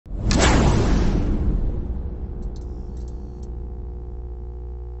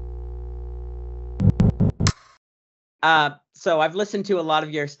So I've listened to a lot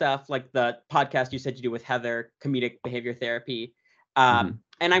of your stuff, like the podcast you said you do with Heather, comedic behavior therapy. Mhm.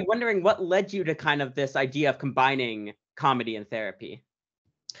 And I'm wondering what led you to kind of this idea of combining comedy and therapy.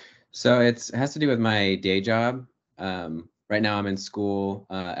 So it has to do with my day job. Right now I'm in school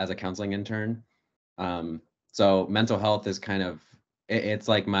as a counseling intern. Um, so mental health is kind of it's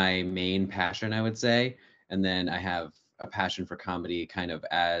like my main passion, I would say. And then I have a passion for comedy kind of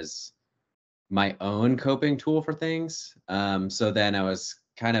as my own coping tool for things. So then I was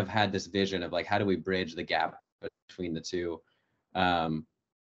kind of had this vision of like, how do we bridge the gap between the two? Um,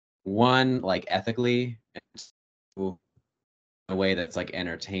 One, like ethically, and two, in a way that's like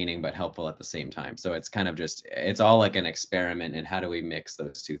entertaining but helpful at the same time. So it's kind of just, it's all like an experiment in how do we mix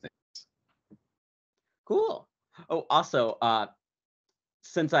those two things. Cool. Oh, also,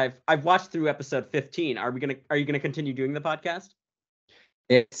 since I've watched through episode 15, are you gonna continue doing the podcast?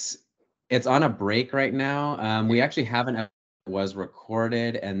 It's it's on a break right now. We actually haven't was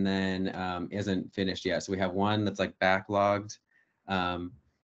recorded and then isn't finished yet. So we have one that's like backlogged. Um,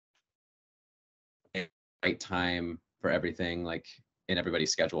 right time for everything, like in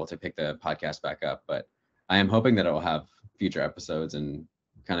everybody's schedule to pick the podcast back up. But I am hoping that it will have future episodes and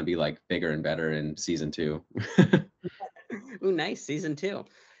kind of be like bigger and better in season 2. Ooh, nice, season 2.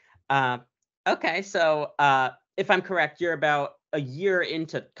 Uh, okay, so if I'm correct, you're about a year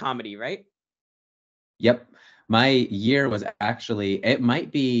into comedy, right? Yep. My year was actually, it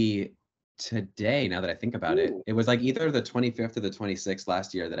might be today now that I think about it. Ooh. It was like either the 25th or the 26th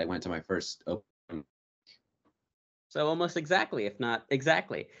last year that I went to my first open. So almost exactly, if not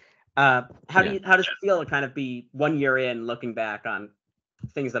exactly. How Yeah. does it feel to kind of be 1 year in, looking back on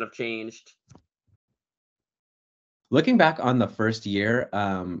things that have changed? Looking back on the first year,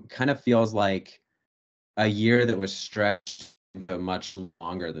 kind of feels like a year that was stretched into much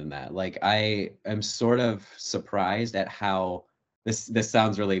longer than that. Like I am sort of surprised at how this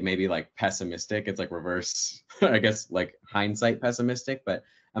sounds really maybe like pessimistic. It's like reverse, I guess like hindsight pessimistic, but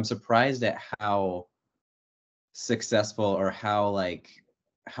I'm surprised at how successful or how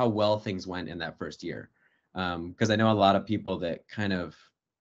well things went in that first year. Because I know a lot of people that kind of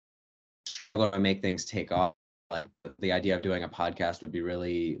struggle to make things take off. Like the idea of doing a podcast would be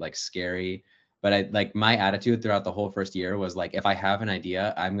really like scary. But I like my attitude throughout the whole first year was like, if I have an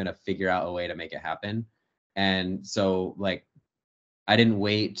idea, I'm gonna figure out a way to make it happen. And so like I didn't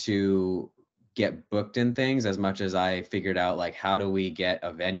wait to get booked in things as much as I figured out like how do we get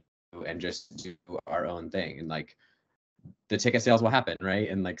a venue and just do our own thing. And like the ticket sales will happen, right?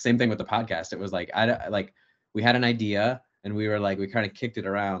 And like same thing with the podcast. It was like like we had an idea and we were like we kind of kicked it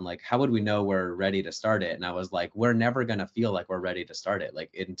around like how would we know we're ready to start it? And I was like we're never going to feel like we're ready to start it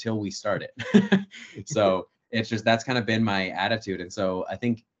like until we start it. So it's just that's kind of been my attitude. And so I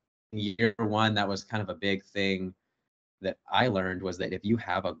think year one that was kind of a big thing that I learned was that if you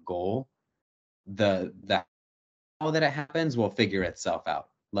have a goal, the how that it happens will figure itself out.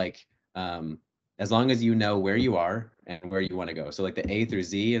 Like as long as you know where you are and where you want to go. So like the A through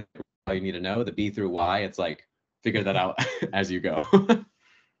Z is all you need to know. The B through Y, it's like figure that out as you go.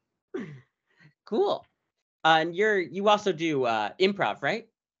 Cool. And you also do improv, right?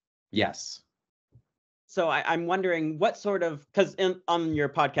 Yes. So I'm wondering what sort of, because on your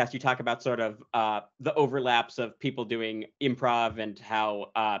podcast you talk about sort of the overlaps of people doing improv and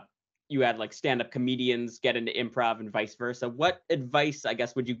how you had like stand-up comedians get into improv and vice versa. What advice, I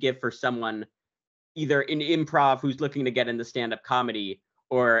guess, would you give for someone either in improv who's looking to get into stand-up comedy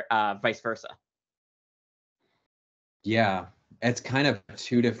or vice versa? Yeah. It's kind of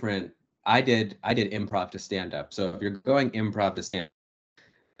two different I did improv to stand up. So if you're going improv to stand up,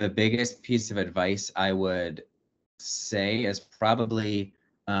 the biggest piece of advice I would say is probably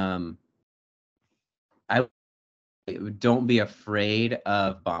um I don't be afraid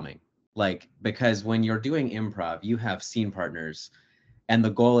of bombing. Like, because when you're doing improv, you have scene partners, and the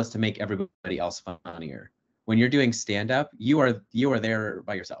goal is to make everybody else funnier. When you're doing stand up, you are there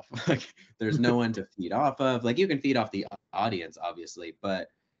by yourself. Like, there's no one to feed off of. Like, you can feed off the audience, obviously, but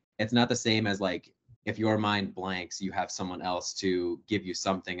it's not the same as like if your mind blanks, you have someone else to give you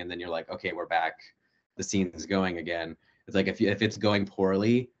something, and then you're like, okay, we're back. The scene's going again. It's like if it's going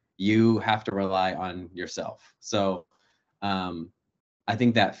poorly, you have to rely on yourself. So um, I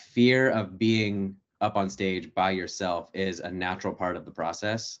think that fear of being up on stage by yourself is a natural part of the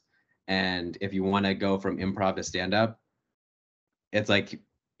process. And if you want to go from improv to stand up, it's like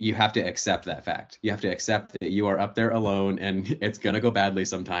you have to accept that fact. You have to accept that you are up there alone and it's going to go badly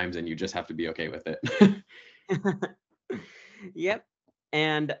sometimes and you just have to be okay with it. Yep.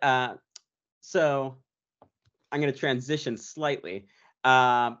 And so I'm going to transition slightly.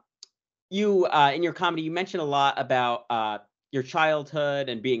 Um, you in your comedy, you mentioned a lot about your childhood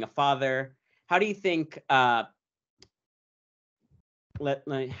and being a father. How do you think how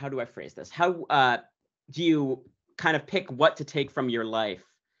do I phrase this? How do you kind of pick what to take from your life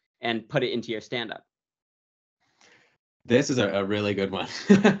and put it into your stand-up? This is a really good one.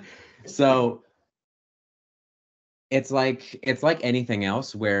 So it's like anything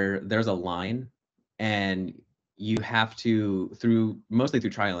else where there's a line, and you have to, mostly through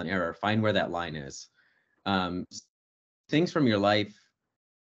trial and error, find where that line is. Things from your life,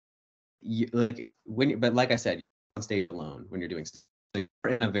 but like I said, you're on stage alone when you're doing, so you're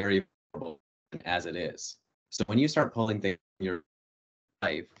in a very vulnerable as it is. So when you start pulling things from your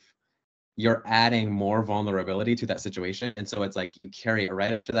life, you're adding more vulnerability to that situation, and so it's like you carry it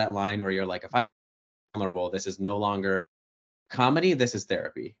right up to that line where you're like, if I'm vulnerable, this is no longer comedy, this is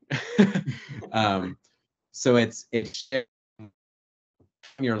therapy. um, so it's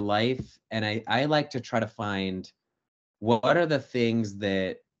your life, and I like to try to find what are the things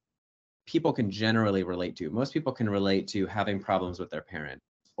that people can generally relate to. Most people can relate to having problems with their parent,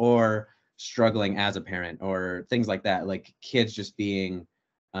 or struggling as a parent, or things like that, like kids just being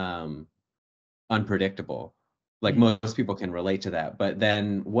unpredictable. Like most people can relate to that, but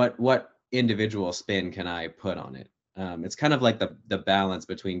then what individual spin can I put on it? It's kind of like the balance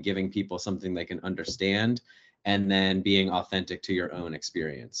between giving people something they can understand and then being authentic to your own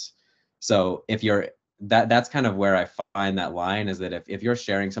experience. So if you're that's kind of where I find that line, is that if you're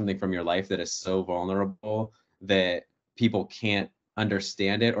sharing something from your life that is so vulnerable that people can't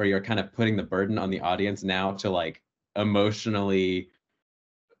understand it, or you're kind of putting the burden on the audience now to like emotionally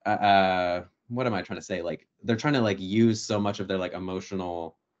what am I trying to say? Like they're trying to like use so much of their like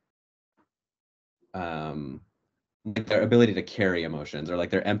emotional like their ability to carry emotions, or like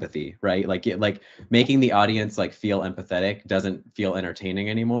their empathy, right? Like making the audience like feel empathetic doesn't feel entertaining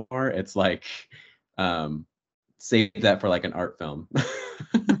anymore. It's like save that for like an art film.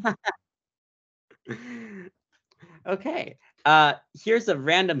 Okay. Here's a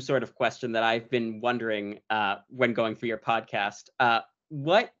random sort of question that I've been wondering when going through your podcast.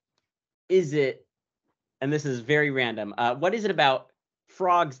 What is it, and this is very random, what is it about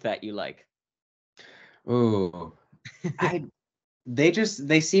frogs that you like? Ooh, I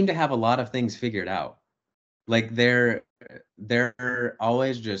they seem to have a lot of things figured out. Like they're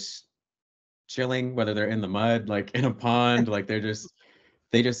always just chilling, whether they're in the mud, like in a pond, like they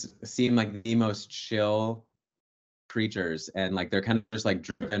just seem like the most chill creatures, and like they're kind of just like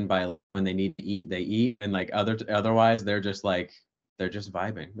driven by when they need to eat, they eat, and like otherwise they're just like they're just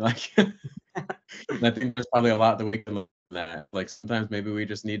vibing. Like I think there's probably a lot that we can look at that. Like sometimes maybe we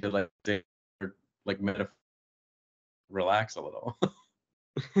just need to like relax a little.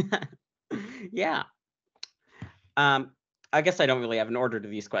 Yeah. Um, I guess I don't really have an order to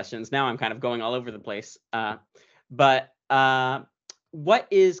these questions. Now I'm kind of going all over the place. But what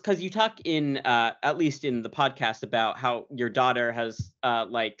is, because you talk in at least in the podcast about how your daughter has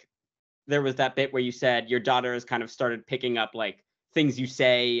like, there was that bit where you said your daughter has kind of started picking up like things you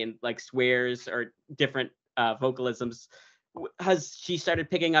say and like swears or different vocalisms. Has she started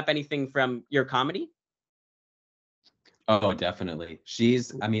picking up anything from your comedy? Oh, definitely.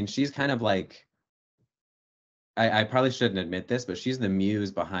 I mean, she's kind of like, I probably shouldn't admit this, but she's the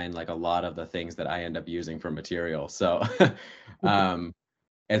muse behind like a lot of the things that I end up using for material. So um,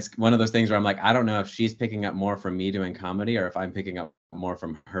 it's one of those things where I'm like, I don't know if she's picking up more from me doing comedy, or if I'm picking up more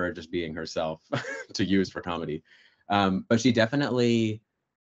from her just being herself to use for comedy. But she definitely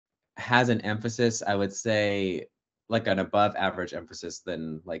has an emphasis, I would say, like an above average emphasis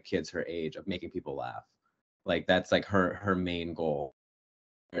than like kids her age, of making people laugh. Like that's like her main goal.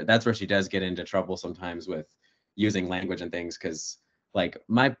 That's where she does get into trouble sometimes with using language and things, because like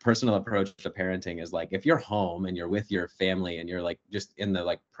my personal approach to parenting is like, if you're home and you're with your family and you're like just in the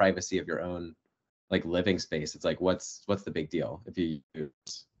like privacy of your own like living space, it's like what's the big deal if you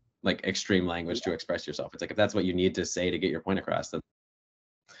use like extreme language to express yourself? It's like if that's what you need to say to get your point across, then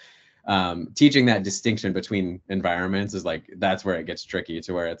teaching that distinction between environments is like, that's where it gets tricky,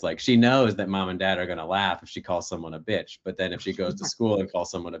 to where it's like she knows that mom and dad are going to laugh if she calls someone a bitch, but then if she goes to school and calls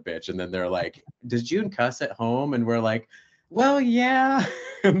someone a bitch, and then they're like, did June cuss at home? And we're like, well, yeah.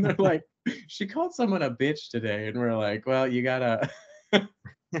 And they're like, she called someone a bitch today, and we're like, well, you gotta you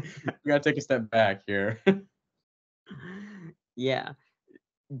gotta take a step back here. Yeah.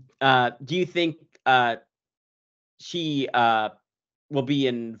 Do you think she will be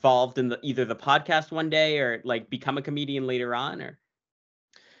involved in either the podcast one day or like become a comedian later on? Or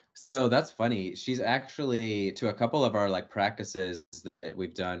So that's funny. She's actually to a couple of our like practices that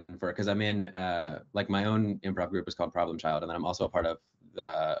we've done for, because I'm in like my own improv group is called Problem Child, and then I'm also a part of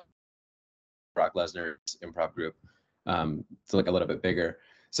Brock Lesnar's improv group. It's like a little bit bigger.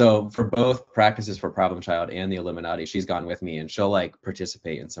 So for both practices for Problem Child and the Illuminati, she's gone with me, and she'll like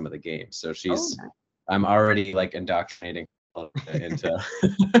participate in some of the games. So Oh, I'm already like indoctrinating into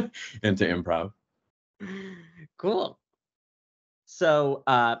into improv. cool. So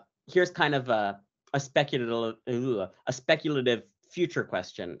here's kind of a speculative future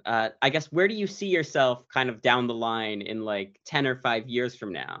question. I guess, where do you see yourself kind of down the line in like 10 or 5 years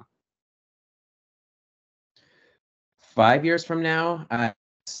from now? 5 years from now, I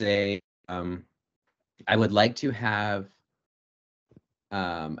say I would like to have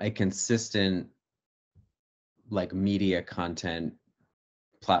a consistent like media content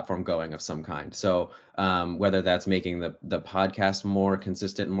platform going of some kind. So whether that's making the podcast more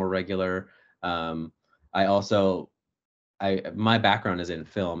consistent and more regular. I also my background is in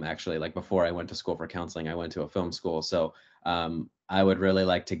film, actually. Like before I went to school for counseling, I went to a film school. So I would really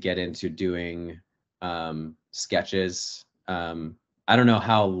like to get into doing sketches. I don't know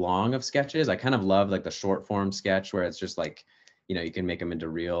how long of sketches. I kind of love like the short form sketch where it's just like, you can make them into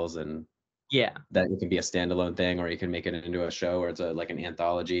reels, and Yeah. that it can be a standalone thing, or you can make it into a show, or it's like an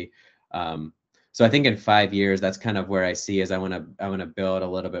anthology. So I think in 5 years, that's kind of where I see is I want to build a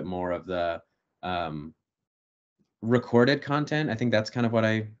little bit more of the recorded content. I think that's kind of what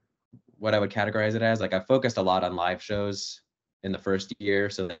I would categorize it as. Like I focused a lot on live shows in the first year,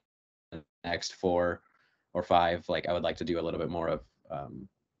 so the next 4 or 5, like I would like to do a little bit more of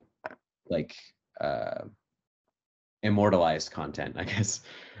like immortalized content, I guess.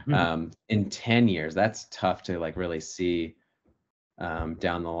 In 10 years, that's tough to like really see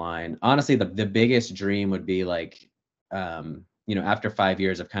down the line. Honestly, the biggest dream would be like, after 5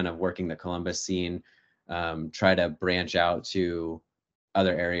 years of kind of working the Columbus scene, try to branch out to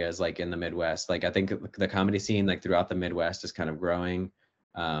other areas like in the Midwest. Like I think the comedy scene like throughout the Midwest is kind of growing.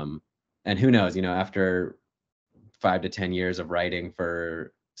 And who knows, after 5 to 10 years of writing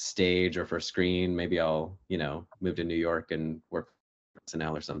for stage or for screen, maybe I'll, move to New York and work for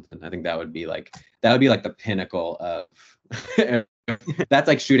SNL or something. I think that would be like the pinnacle of that's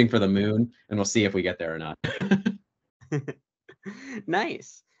like shooting for the moon, and we'll see if we get there or not.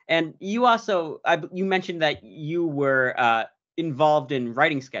 Nice. And you also, you mentioned that you were involved in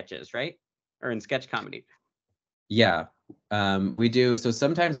writing sketches, right? Or in sketch comedy. Yeah, we do. So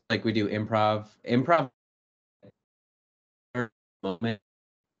sometimes like we do improv moment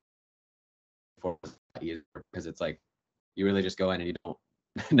because it's like you really just go in and you don't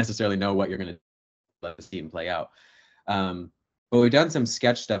necessarily know what you're going to let the scene play out. But we've done some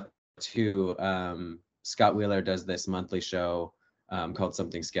sketch stuff too. Scott Wheeler does this monthly show called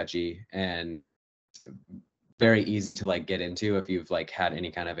Something Sketchy, and very easy to like get into if you've like had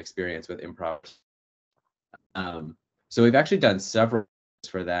any kind of experience with improv. So we've actually done several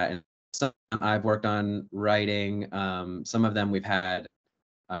for that, and some I've worked on writing. Some of them we've had.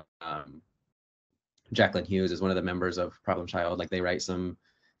 Jacqueline Hughes is one of the members of Problem Child. Like they write some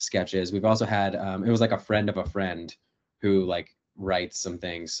sketches. We've also had it was like a friend of a friend who like writes some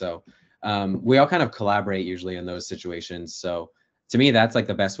things. So we all kind of collaborate usually in those situations. So to me, that's like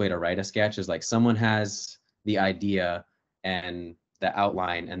the best way to write a sketch is like someone has the idea and the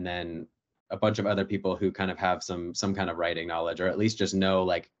outline, and then a bunch of other people who kind of have some kind of writing knowledge, or at least just know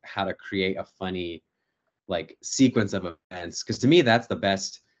like how to create a funny like sequence of events. Because to me, that's the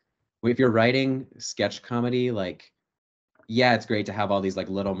best. If you're writing sketch comedy, like, yeah, it's great to have all these like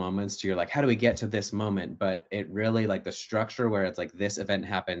little moments to you're like, how do we get to this moment? But it really like the structure where it's like this event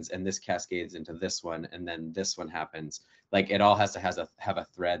happens and this cascades into this one, and then this one happens. Like it all has to have a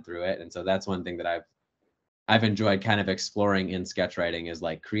thread through it. And so that's one thing that I've enjoyed kind of exploring in sketch writing is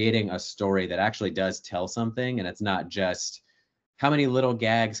like creating a story that actually does tell something, and it's not just how many little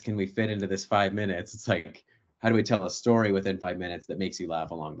gags can we fit into this 5 minutes. It's like, how do we tell a story within 5 minutes that makes you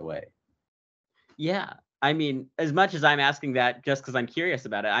laugh along the way? Yeah. I mean, as much as I'm asking that just because I'm curious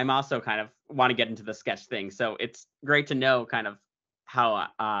about it, I'm also kind of want to get into the sketch thing. So it's great to know kind of how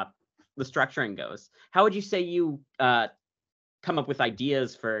the structuring goes. How would you say you come up with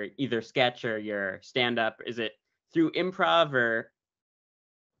ideas for either sketch or your stand-up? Is it through improv or?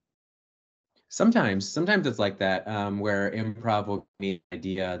 Sometimes it's like that, where improv will be an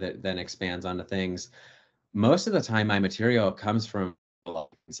idea that then expands onto things. Most of the time my material comes from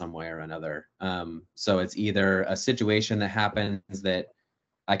some way or another. So it's either a situation that happens that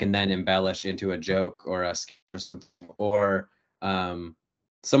I can then embellish into a joke or a sketch, or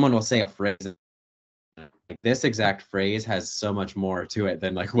someone will say a phrase. Like this exact phrase has so much more to it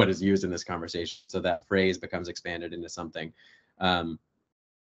than like what is used in this conversation. So that phrase becomes expanded into something.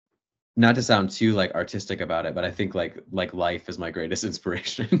 Not to sound too like artistic about it, but I think like life is my greatest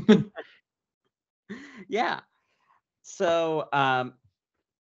inspiration. Yeah. So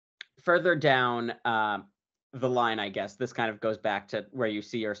further down the line, I guess this kind of goes back to where you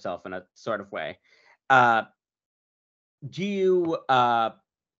see yourself in a sort of way. Uh, do you how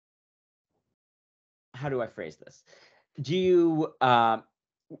do I phrase this? Do you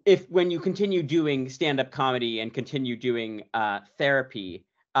if when you continue doing stand-up comedy and continue doing therapy,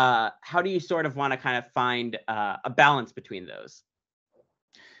 how do you sort of want to kind of find a balance between those?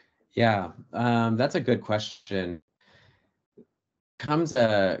 Yeah, that's a good question. Comes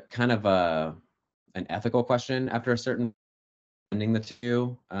a kind of an ethical question after a certain blending the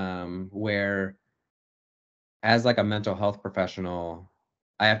two, where as like a mental health professional,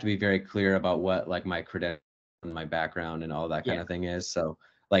 I have to be very clear about what like my credentials and my background and all that kind Yeah. of thing is. So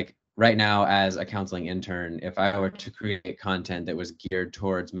like right now as a counseling intern, if I were to create content that was geared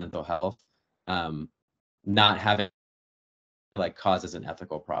towards mental health, um, not having like causes an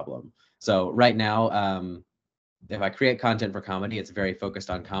ethical problem. So right now, if I create content for comedy, it's very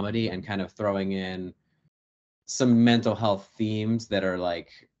focused on comedy and kind of throwing in some mental health themes that are like,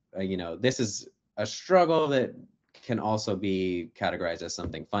 this is a struggle that can also be categorized as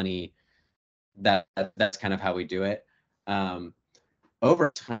something funny. That's kind of how we do it. Um,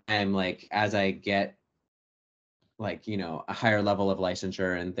 Over time, like as I get like, a higher level of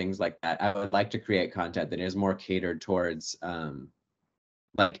licensure and things like that, I would like to create content that is more catered towards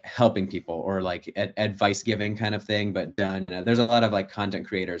like helping people or like advice giving kind of thing, but done. There's a lot of like content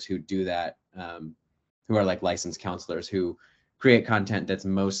creators who do that, who are like licensed counselors who create content that's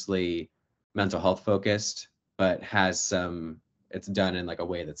mostly mental health focused, but has it's done in like a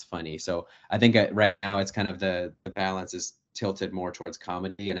way that's funny. So I think right now it's kind of the balance is tilted more towards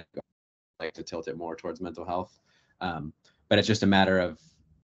comedy, and I like to tilt it more towards mental health. But it's just a matter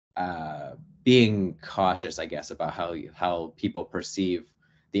of being cautious, I guess, about how people perceive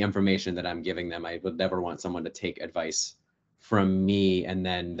the information that I'm giving them. I would never want someone to take advice from me and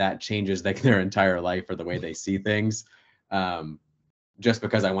then that changes like their entire life or the way they see things, just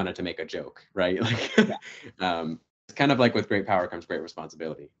because I wanted to make a joke, right? Like, Yeah. it's kind of like with great power comes great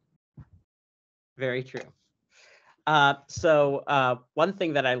responsibility. Very true. One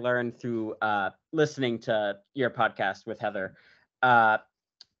thing that I learned through listening to your podcast with Heather, uh,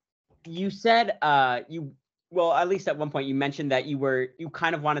 you said well, at least at one point you mentioned that you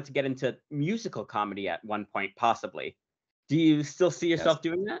kind of wanted to get into musical comedy at one point, possibly. Do you still see Yes, yourself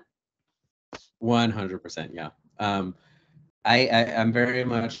doing that? 100%. Yeah. I'm very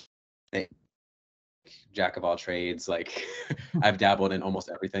much a jack of all trades. Like I've dabbled in almost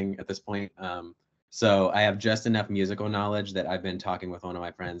everything at this point. So I have just enough musical knowledge that I've been talking with one of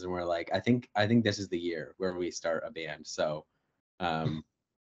my friends, and we're like, I think this is the year where we start a band. So um,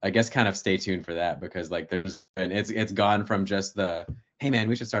 I guess kind of stay tuned for that, because like it's gone from just the hey man,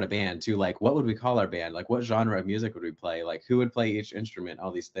 we should start a band to like what would we call our band? Like what genre of music would we play? Like who would play each instrument?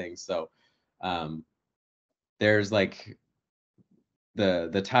 All these things. So um, there's like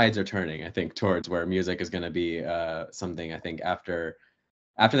the tides are turning, I think, towards where music is going to be something. I think after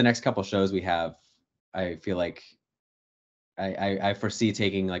the next couple shows we have, I feel like I foresee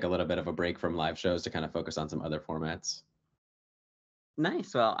taking like a little bit of a break from live shows to kind of focus on some other formats.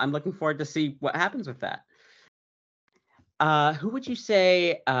 Nice. Well, I'm looking forward to see what happens with that. Who would you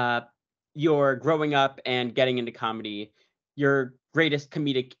say your growing up and getting into comedy, your greatest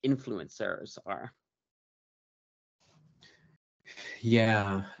comedic influencers are?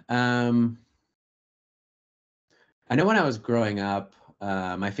 Yeah. I know when I was growing up,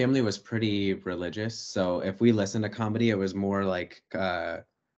 my family was pretty religious. So if we listened to comedy, it was more like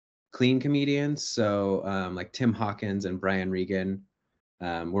clean comedians. So like Tim Hawkins and Brian Regan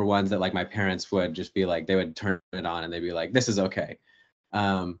were ones that like my parents would just be like, they would turn it on and they'd be like, this is okay.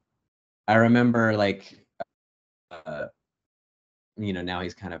 Um, I remember like, uh, now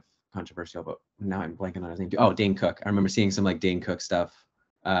he's kind of controversial, but now I'm blanking on his name too. Oh, Dane Cook. I remember seeing some like Dane Cook stuff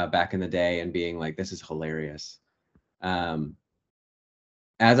back in the day and being like, this is hilarious. Um,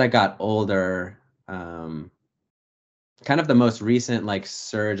 as I got older, kind of the most recent like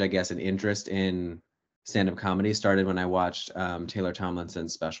surge, I guess, an interest in stand-up comedy started when I watched Taylor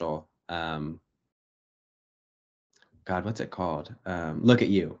Tomlinson's special. God, what's it called? Look at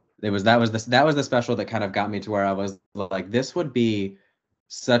You. That was the special that kind of got me to where I was like, this would be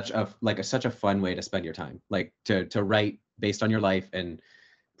such a fun way to spend your time, like to write based on your life and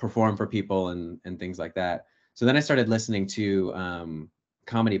perform for people and things like that. So then I started listening to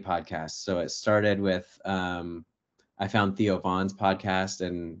comedy podcasts. So it started with I found Theo Vaughn's podcast,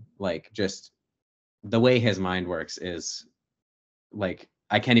 and like just the way his mind works is like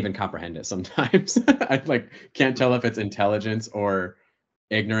I can't even comprehend it sometimes. I like can't tell if it's intelligence or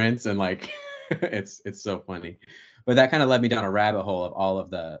ignorance, and like It's so funny. But that kind of led me down a rabbit hole of all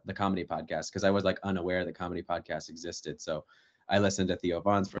of the comedy podcasts, because I was like unaware that comedy podcasts existed. So I listened to Theo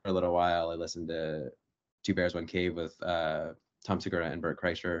Vaughn's for a little while. I listened to Two Bears One Cave with Tom Segura and Bert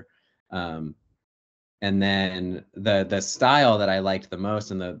Kreischer. And then the style that I liked the most,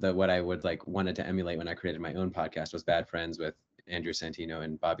 and the what I would like wanted to emulate when I created my own podcast, was Bad Friends with Andrew Santino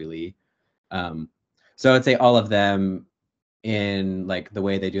and Bobby Lee. So I'd say all of them, in like the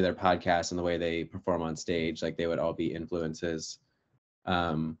way they do their podcast and the way they perform on stage, like they would all be influences.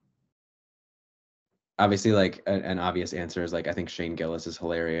 Obviously, like an obvious answer is like, I think Shane Gillis is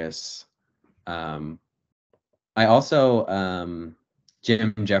hilarious. I also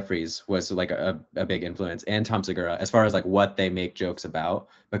Jim Jeffries was like a big influence, and Tom Segura, as far as like what they make jokes about,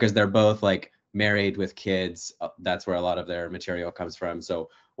 because they're both like married with kids. That's where a lot of their material comes from. So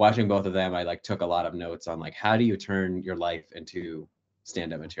watching both of them, I like took a lot of notes on like, how do you turn your life into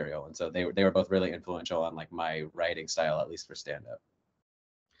stand-up material? And so they were both really influential on like my writing style, at least for stand-up.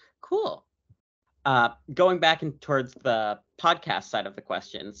 Cool. Going back towards the podcast side of the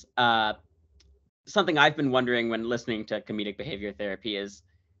questions, something I've been wondering when listening to comedic behavior therapy is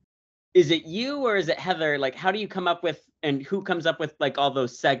it you or is it Heather? Like, how do you come up with, and who comes up with like all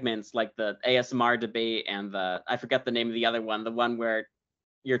those segments, like the ASMR debate and I forget the name of the other one, the one where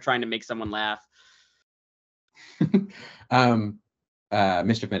you're trying to make someone laugh? Mischief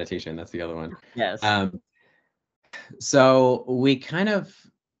Meditation, that's the other one. Yes. So we kind of,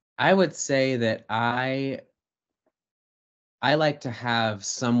 I would say that I like to have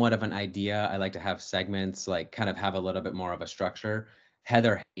somewhat of an idea. I like to have segments, like kind of have a little bit more of a structure.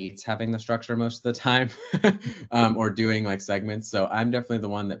 Heather hates having the structure most of the time, or doing like segments. So I'm definitely the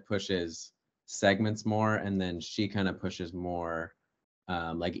one that pushes segments more, and then she kind of pushes more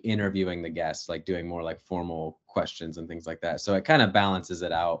like interviewing the guests, like doing more like formal questions and things like that. So it kind of balances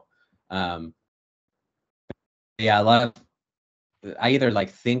it out. Yeah, a lot of, I either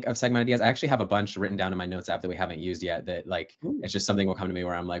like think of segment ideas. I actually have a bunch written down in my notes app that we haven't used yet, that like, it's just something will come to me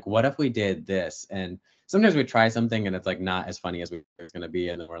where I'm like, what if we did this? And sometimes we try something and it's like not as funny as we were going to be.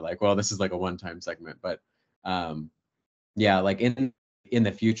 And then we're like, well, this is like a one-time segment. But yeah, like in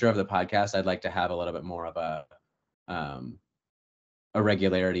the future of the podcast, I'd like to have a little bit more of a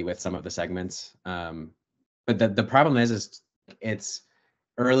regularity with some of the segments. But the problem is it's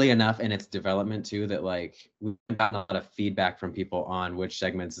early enough in its development too, that like we've gotten a lot of feedback from people on which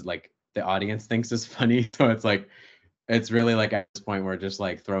segments like the audience thinks is funny. So it's like, it's really like at this point we're just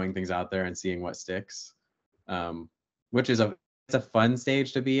like throwing things out there and seeing what sticks, which is it's a fun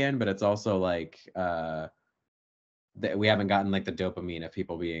stage to be in, but it's also like that we haven't gotten like the dopamine of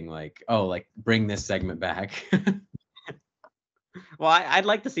people being like, oh, like bring this segment back. Well, I'd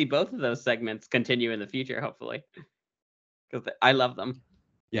like to see both of those segments continue in the future, hopefully, because I love them.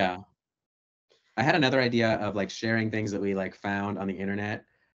 Yeah. I had another idea of like sharing things that we like found on the internet,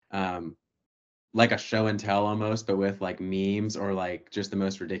 like a show and tell almost, but with like memes or like just the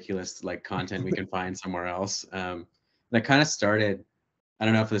most ridiculous like content we can find somewhere else. That kind of started, I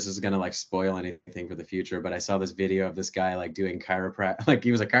don't know if this is gonna like spoil anything for the future, but I saw this video of this guy like doing chiropractic, like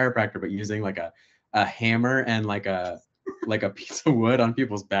he was a chiropractor, but using like a hammer and like a piece of wood on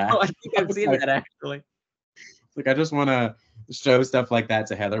people's back. Oh, I think I've seen that actually. Like, I just want to show stuff like that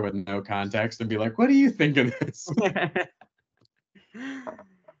to Heather with no context and be like, what do you think of this?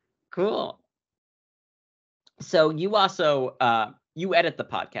 Cool. So you also you edit the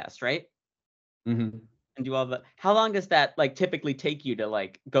podcast, right? Mm-hmm. And do all the, how long does that like typically take you to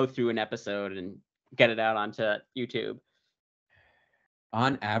like go through an episode and get it out onto YouTube?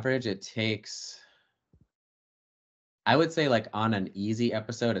 On average, it takes, I would say like on an easy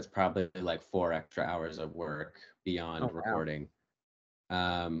episode, it's probably like 4 extra hours of work beyond recording.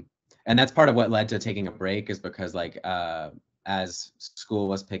 And that's part of what led to taking a break, is because like as school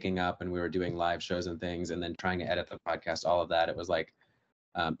was picking up and we were doing live shows and things, and then trying to edit the podcast, all of that, it was like,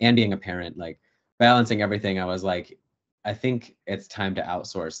 and being a parent, like balancing everything, I was like, I think it's time to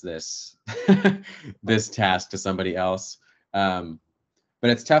outsource this this task to somebody else. But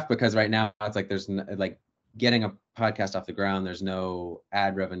it's tough because right now it's like there's like getting a podcast off the ground, there's no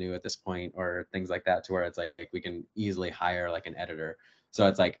ad revenue at this point or things like that, to where it's like we can easily hire like an editor. So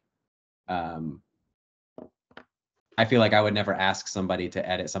it's like I feel like I would never ask somebody to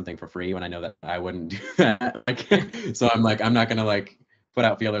edit something for free when I know that I wouldn't do that. Like, so I'm like, I'm not gonna like put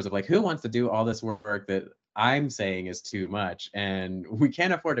out feelers of like, who wants to do all this work that I'm saying is too much, and we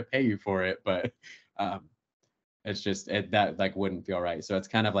can't afford to pay you for it, but it's just that like wouldn't feel right. So it's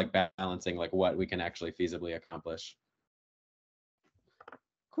kind of like balancing like what we can actually feasibly accomplish.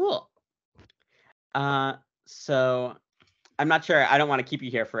 Cool. So I'm not sure. I don't want to keep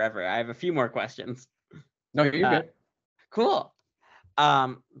you here forever. I have a few more questions. No, you're good. Cool.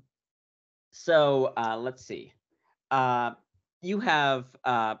 So let's see. You have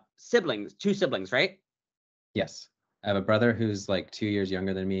siblings, 2 siblings, right? Yes. I have a brother who's like 2 years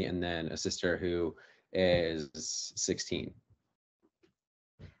younger than me, and then a sister who is 16.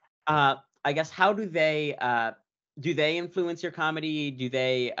 I guess how do they influence your comedy? Do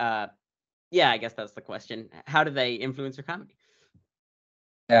they yeah, I guess that's the question. How do they influence your comedy?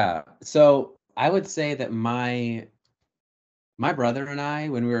 Yeah. So I would say that my brother and I,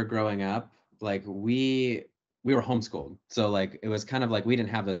 when we were growing up, like we were homeschooled. So like it was kind of like we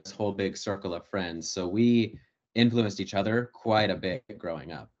didn't have this whole big circle of friends. So we influenced each other quite a bit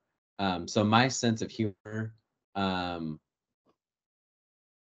growing up. So my sense of humor, um,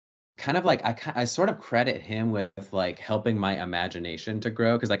 kind of like I sort of credit him with like helping my imagination to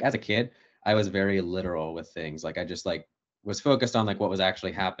grow. Cause like as a kid, I was very literal with things. Like I just like was focused on like what was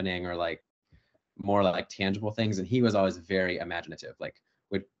actually happening or like more like tangible things. And he was always very imaginative. Like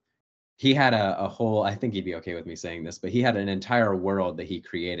would he had a whole, I think he'd be okay with me saying this, but he had an entire world that he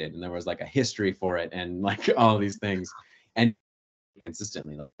created and there was like a history for it and like all these things. And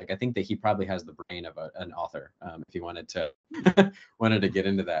consistently, like I think that he probably has the brain of an author, if he wanted to wanted to get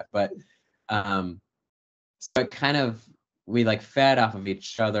into that. But so it kind of, we like fed off of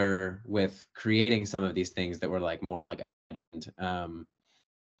each other with creating some of these things that were like more like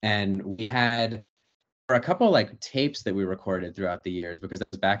and we had for a couple like tapes that we recorded throughout the years, because it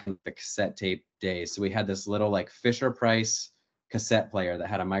was back in the cassette tape days. So we had this little like Fisher Price cassette player that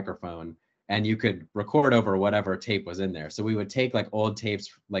had a microphone, and you could record over whatever tape was in there. So we would take like old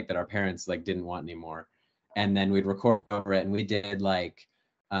tapes like that our parents like didn't want anymore, and then we'd record over it. And we did like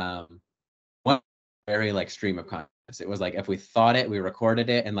one very like stream of consciousness. It was like if we thought it, we recorded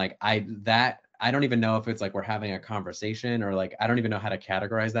it, and like I don't even know if it's like we're having a conversation or like I don't even know how to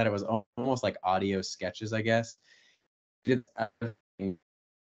categorize that. It was almost like audio sketches, I guess. It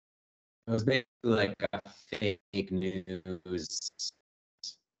was basically like a fake news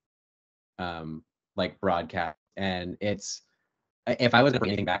like broadcast, and it's if I was ever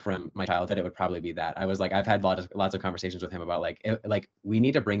anything back from my childhood, it would probably be that. I was like, I've had lots of conversations with him about like we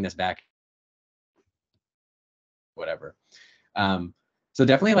need to bring this back, whatever. So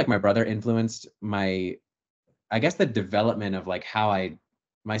definitely like my brother influenced my, I guess, the development of like how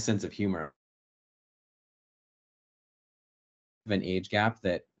my sense of humor. An age gap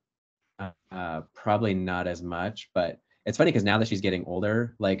that probably not as much, but it's funny because now that she's getting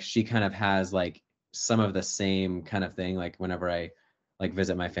older, like she kind of has like some of the same kind of thing. Like whenever I like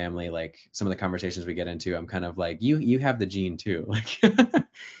visit my family, like some of the conversations we get into, I'm kind of like, you have the gene too. Like,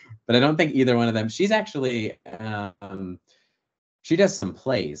 but I don't think either one of them. She's actually she does some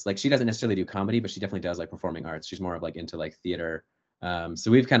plays. Like she doesn't necessarily do comedy, but she definitely does like performing arts. She's more of like into like theater. So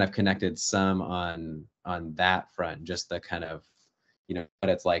we've kind of connected some on that front, just the kind of, you know,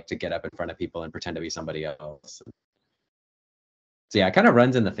 what it's like to get up in front of people and pretend to be somebody else. So yeah, it kind of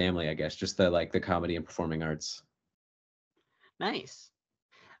runs in the family, I guess, just the like the comedy and performing arts. Nice.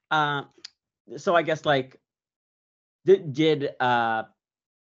 So I guess like did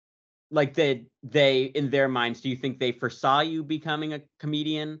like they in their minds, do you think they foresaw you becoming a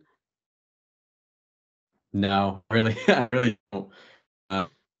comedian? No, really, I really don't.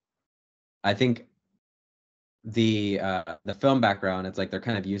 I think the film background, it's like they're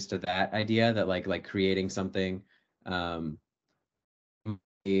kind of used to that idea that like creating something.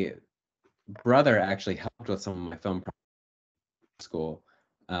 My brother actually helped with some of my film school.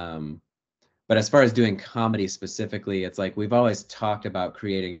 But as far as doing comedy specifically, it's like we've always talked about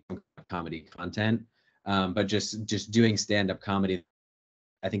creating comedy content, but just doing stand-up comedy,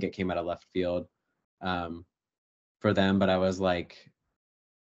 I think it came out of left field for them. But I was like,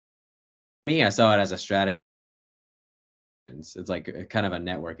 me, I saw it as a strategy. It's like kind of a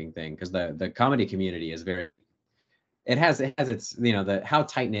networking thing because the comedy community is very, it has its, you know, the how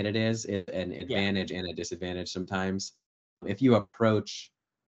tight knit it is an Yeah. advantage and a disadvantage sometimes. If you approach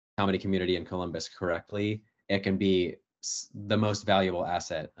comedy community in Columbus correctly, it can be the most valuable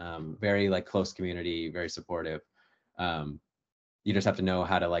asset. Very like close community, very supportive. You just have to know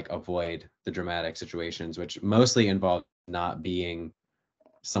how to like avoid the dramatic situations, which mostly involve not being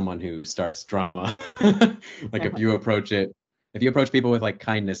someone who starts drama. Like if you approach people with like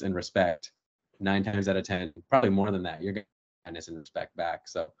kindness and respect, 9 times out of 10, probably more than that, you're getting kindness and respect back.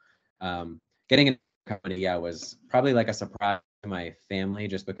 So getting into comedy, yeah, was probably like a surprise to my family,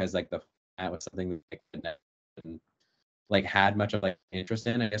 just because like that was something that I hadn't, like had much of like interest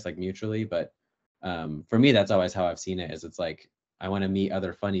in, I guess, like mutually. But for me, that's always how I've seen it. Is it's like I want to meet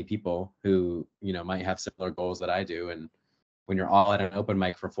other funny people who, you know, might have similar goals that I do, and when you're all at an open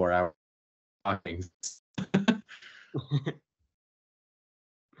mic for 4 hours talking.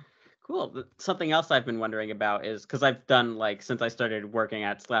 Cool. Something else I've been wondering about is because I've done, like, since I started working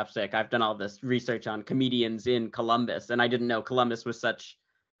at SlapStik, I've done all this research on comedians in Columbus, and I didn't know Columbus was such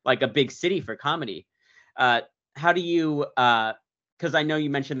like a big city for comedy. Uh, how do you? Because I know you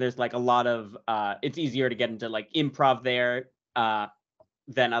mentioned there's like a lot of it's easier to get into like improv there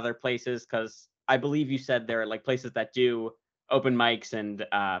than other places, because I believe you said there are like places that do open mics and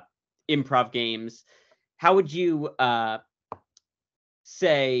improv games. How would you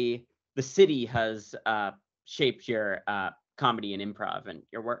say the city has shaped your comedy and improv and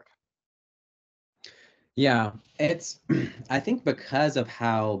your work? Yeah, it's I think because of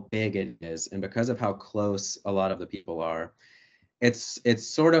how big it is and because of how close a lot of the people are, it's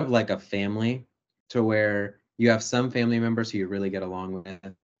sort of like a family, to where you have some family members who you really get along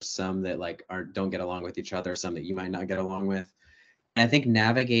with, some that like aren't don't get along with each other, some that you might not get along with. And I think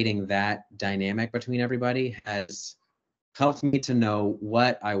navigating that dynamic between everybody has helped me to know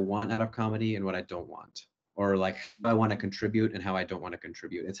what I want out of comedy and what I don't want, or like how I want to contribute and how I don't want to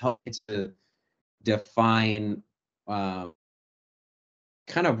contribute. It's helped me to define uh,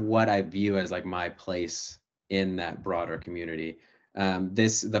 kind of what I view as like my place in that broader community.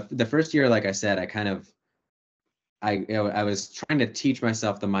 The first year, like I said, I kind of I was trying to teach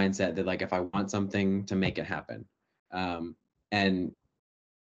myself the mindset that like if I want something, to make it happen. And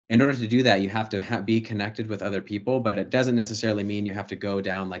in order to do that, you have to be connected with other people, but it doesn't necessarily mean you have to go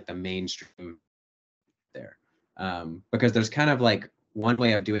down like the mainstream there. Because there's kind of like one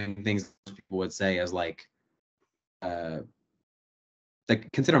way of doing things people would say is like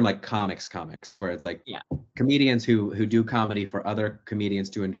consider them like comics, where it's like Yeah. comedians who do comedy for other comedians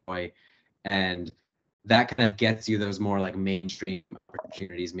to enjoy, and that kind of gets you those more like mainstream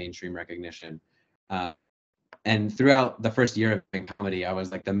opportunities, mainstream recognition. And throughout the first year of doing comedy, I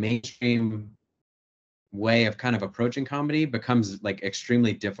was like, the mainstream way of kind of approaching comedy becomes like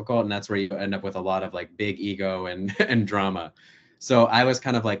extremely difficult, and that's where you end up with a lot of like big ego and and drama. So I was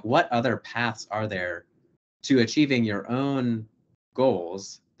kind of like, what other paths are there to achieving your own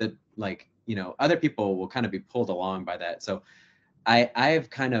goals that like, you know, other people will kind of be pulled along by that. So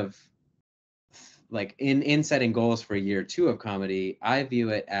I've kind of like in setting goals for year 2 of comedy, I view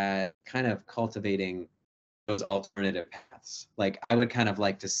it as kind of cultivating those alternative paths. Like I would kind of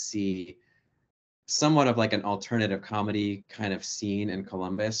like to see somewhat of like an alternative comedy kind of scene in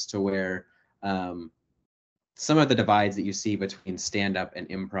Columbus, to where some of the divides that you see between stand-up and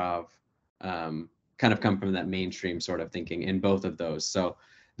improv kind of come from that mainstream sort of thinking in both of those. So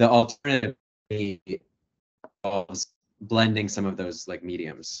the alternative involves blending some of those like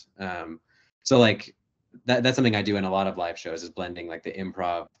mediums. So like that's something I do in a lot of live shows, is blending like the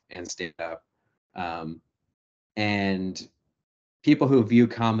improv and stand-up. And people who view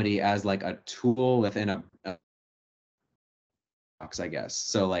comedy as like a tool within a box, I guess.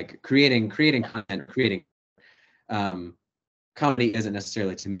 So like creating content, creating comedy isn't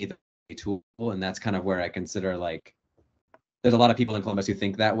necessarily to me the tool, and that's kind of where I consider like there's a lot of people in Columbus who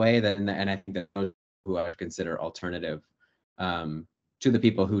think that way, and I think that those who I would consider alternative to the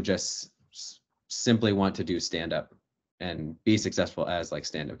people who just simply want to do stand-up and be successful as like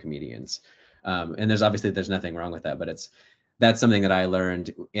stand-up comedians. And there's nothing wrong with that, but that's something that I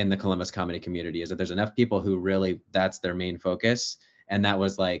learned in the Columbus comedy community, is that there's enough people who really that's their main focus. And that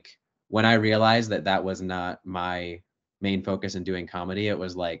was like, when I realized that that was not my main focus in doing comedy, it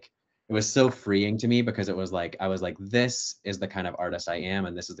was so freeing to me, because it was like, I was like, this is the kind of artist I am,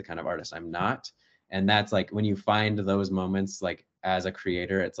 and this is the kind of artist I'm not. And that's like, when you find those moments, like as a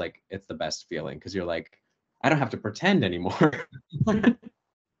creator, it's like, it's the best feeling, because you're like, I don't have to pretend anymore.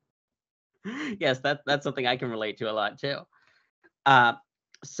 Yes, that's something I can relate to a lot too.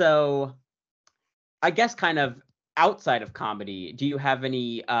 So I guess kind of outside of comedy, do you have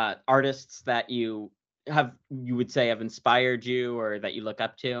any artists that you would say have inspired you or that you look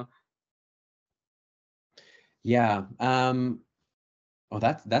up to? Yeah. Well,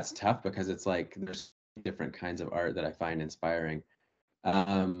 that's tough, because it's like there's different kinds of art that I find inspiring.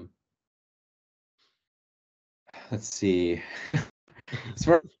 Um, let's see. As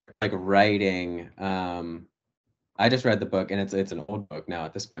far as like writing, I just read the book, and it's an old book now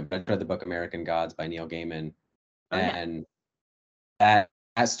at this point, but I just read the book American Gods by Neil Gaiman, Oh yeah. and that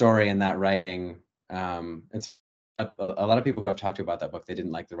story and that writing, it's a lot of people who I've talked to about that book, they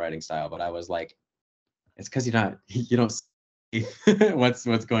didn't like the writing style, but I was like, it's because you don't see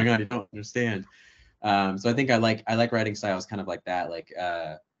what's going on, you don't understand. So I think I like writing styles kind of like that, like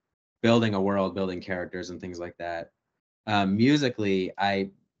building a world, building characters and things like that. Musically,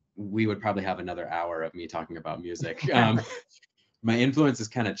 we would probably have another hour of me talking about music. my influences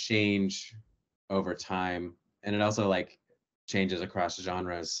kind of change over time, and it also like changes across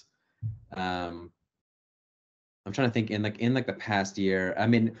genres. um I'm trying to think in like the past year. I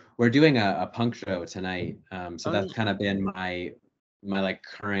mean, we're doing a punk show tonight. So Oh that's yeah. kind of been my like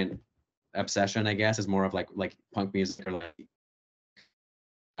current obsession, I guess, is more of like punk music or like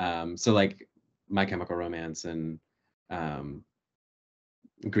so like My Chemical Romance and um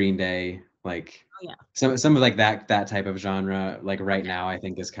Green Day, like Oh yeah. some of like that type of genre, like right Okay. now I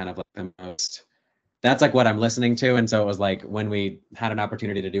think is kind of like the most, that's like what I'm listening to. And so it was like when we had an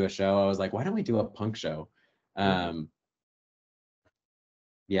opportunity to do a show, I was like, why don't we do a punk show? Nice. Um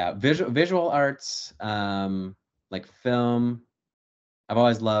yeah, visual arts, like film. I've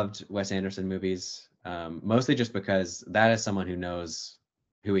always loved Wes Anderson movies, mostly just because that is someone who knows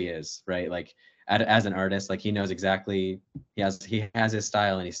who he is, right? Like as an artist, like he knows exactly, he has his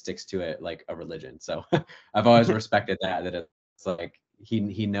style and he sticks to it like a religion. So I've always respected that it's like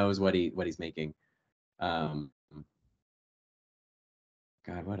he knows what he's making. Um,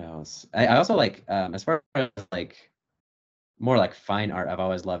 God, what else? I also like as far as like more like fine art, I've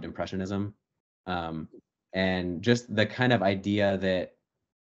always loved Impressionism. Um, and just the kind of idea that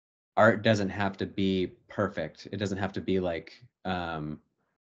art doesn't have to be perfect. It doesn't have to be like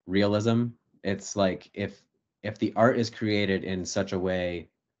realism. It's like if the art is created in such a way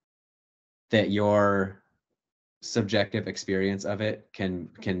that your subjective experience of it can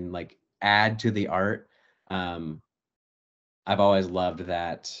like add to the art. um I've always loved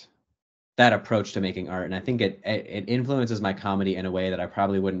that approach to making art, and I think it influences my comedy in a way that I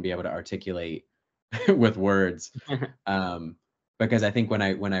probably wouldn't be able to articulate with words. um because I think when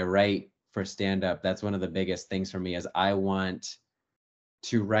I write for stand up, that's one of the biggest things for me is I want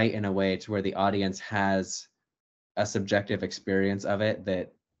to write in a way to where the audience has a subjective experience of it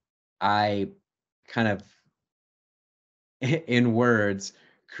that I kind of in words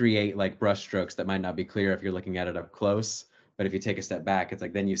create like brushstrokes that might not be clear if you're looking at it up close, but if you take a step back, it's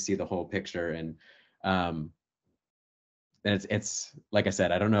like then you see the whole picture. Um and it's like I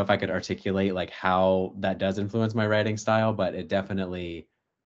said, I don't know if I could articulate like how that does influence my writing style, but it definitely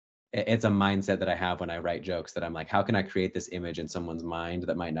it's a mindset that I have when I write jokes, that I'm like, how can I create this image in someone's mind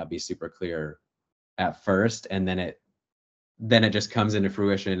that might not be super clear at first, and then it just comes into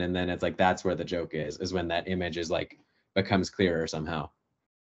fruition, and then it's like that's where the joke is when that image is like becomes clearer somehow.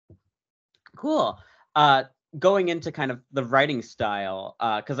 Cool. Going into kind of the writing style,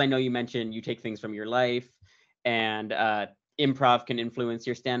 because I know you mentioned you take things from your life, and improv can influence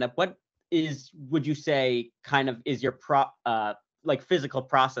your stand-up. What would you say, kind of is your like physical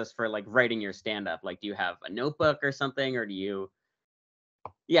process for like writing your stand-up? Like, do you have a notebook or something, or do you?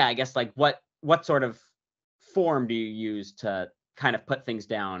 Yeah, I guess like what sort of form do you use to kind of put things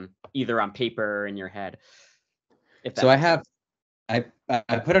down, either on paper or in your head, if that So I makes have sense?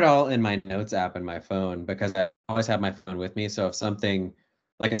 I put it all in my notes app in my phone because I always have my phone with me. So if something,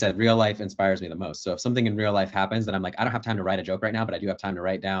 like I said, real life inspires me the most. So if something in real life happens, then I'm like, I don't have time to write a joke right now, but I do have time to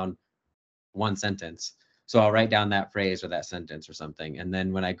write down one sentence. So I'll write down that phrase or that sentence or something. And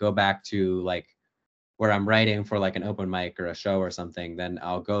then when I go back to like where I'm writing for like an open mic or a show or something, then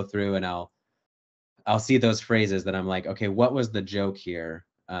I'll go through and I'll see those phrases that I'm like, okay, what was the joke here?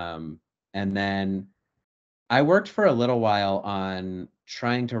 And then I worked for a little while on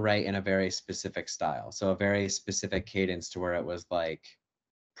trying to write in a very specific style. So a very specific cadence to where it was like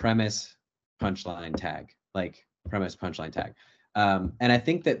premise, punchline, tag, like premise, punchline, tag. And I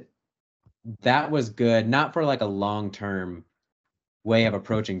think that was good, not for like a long-term way of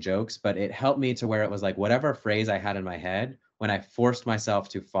approaching jokes, but it helped me to where it was like whatever phrase I had in my head, when I forced myself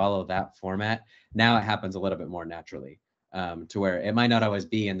to follow that format, now it happens a little bit more naturally. To where it might not always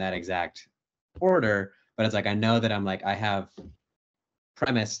be in that exact order, but it's like I know that I'm like I have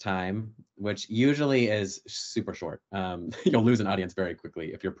premise time, which usually is super short. You'll lose an audience very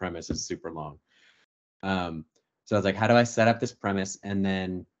quickly if your premise is super long. So I was like, how do I set up this premise, and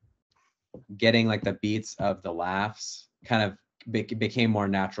then getting like the beats of the laughs kind of became more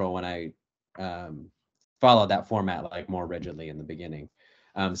natural when I followed that format like more rigidly in the beginning.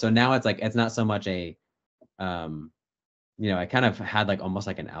 So now it's like it's not so much a I kind of had like almost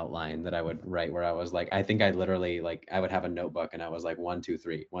like an outline that I would write where I was like, I think I literally like I would have a notebook and I was like 1, 2,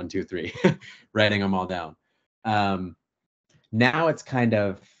 3, 1, 2, 3, writing them all down. Now it's kind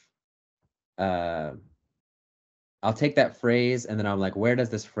of uh I'll take that phrase and then I'm like, where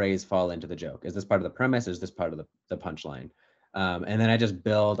does this phrase fall into the joke? Is this part of the premise? Or is this part of the punchline? And then I just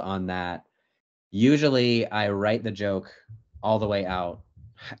build on that. Usually I write the joke all the way out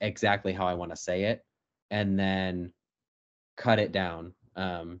exactly how I want to say it, and then cut it down.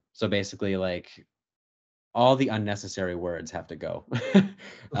 So basically, like all the unnecessary words have to go.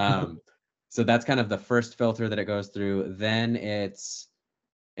 So that's kind of the first filter that it goes through. Then it's,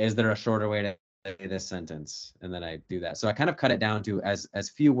 is there a shorter way to say this sentence? And then I do that. So I kind of cut it down to as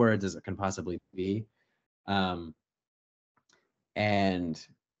few words as it can possibly be. And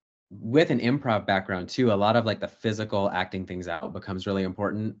with an improv background too, a lot of like the physical acting things out becomes really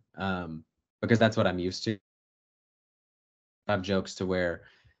important, because that's what I'm used to. I have jokes to where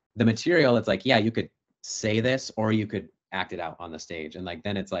the material, it's like, yeah, you could say this or you could act it out on the stage. And like,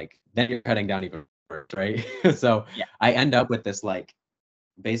 then it's like, then you're cutting down even worse, right? So Yeah. I end up with this like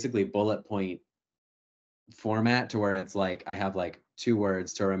basically bullet point format to where it's like, I have like 2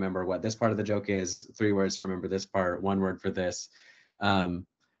 words to remember what this part of the joke is, 3 words to remember this part, 1 word for this. And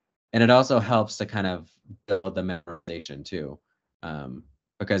it also helps to kind of build the memorization too,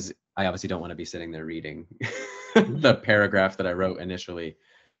 because I obviously don't want to be sitting there reading the paragraph that I wrote initially.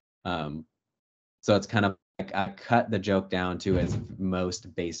 So it's kind of like I cut the joke down to its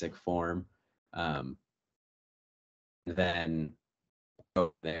most basic form, then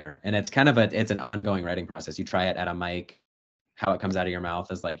go there. And it's kind of it's an ongoing writing process. You try it at a mic, how it comes out of your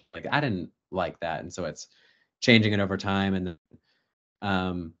mouth is like I didn't like that, and so it's changing it over time. And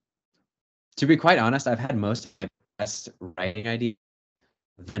then, to be quite honest, I've had most of my best writing ideas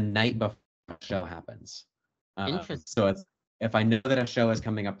the night before the show happens. Interesting. So it's, if I know that a show is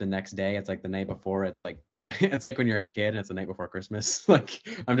coming up the next day, it's like the night before. It's like it's like when you're a kid and it's the night before Christmas. Like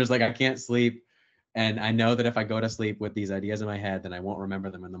I'm just like, I can't sleep, and I know that if I go to sleep with these ideas in my head, then I won't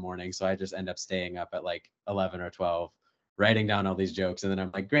remember them in the morning. So I just end up staying up at like 11 or 12, writing down all these jokes, and then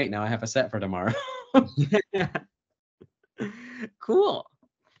I'm like, great, now I have a set for tomorrow. Cool.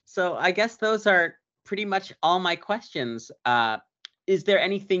 So I guess those are pretty much all my questions. Is there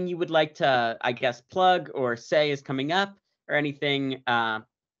anything you would like to, I guess, plug or say is coming up, or anything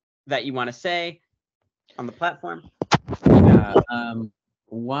that you want to say on the platform? Yeah,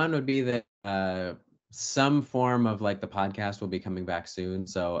 one would be that some form of like the podcast will be coming back soon.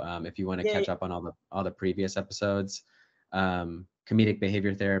 So if you want to catch up on all the previous episodes, comedic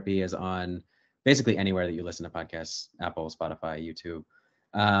behavior therapy is on basically anywhere that you listen to podcasts, Apple, Spotify, YouTube.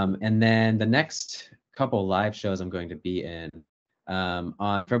 And then the next couple live shows I'm going to be in,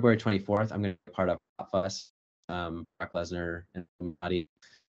 on February 24th, I'm going to be part of Hot Fuss, Brock Lesnar and Buddy.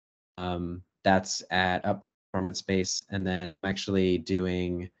 That's at Up Performance Space. And then I'm actually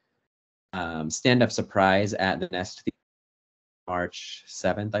doing stand-up surprise at the Nest Theater March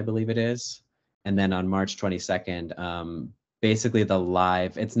 7th, I believe it is. And then on March 22nd, basically the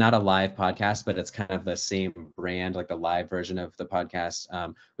live, it's not a live podcast, but it's kind of the same brand, like the live version of the podcast.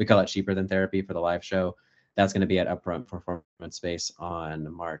 We call it Cheaper Than Therapy for the live show. That's going to be at Upfront Performance Space on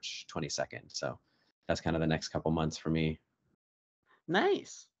March 22nd. So that's kind of the next couple months for me.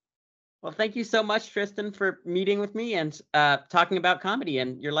 Nice. Well, thank you so much, Tristan, for meeting with me and talking about comedy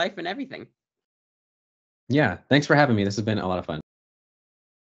and your life and everything. Yeah, thanks for having me. This has been a lot of fun.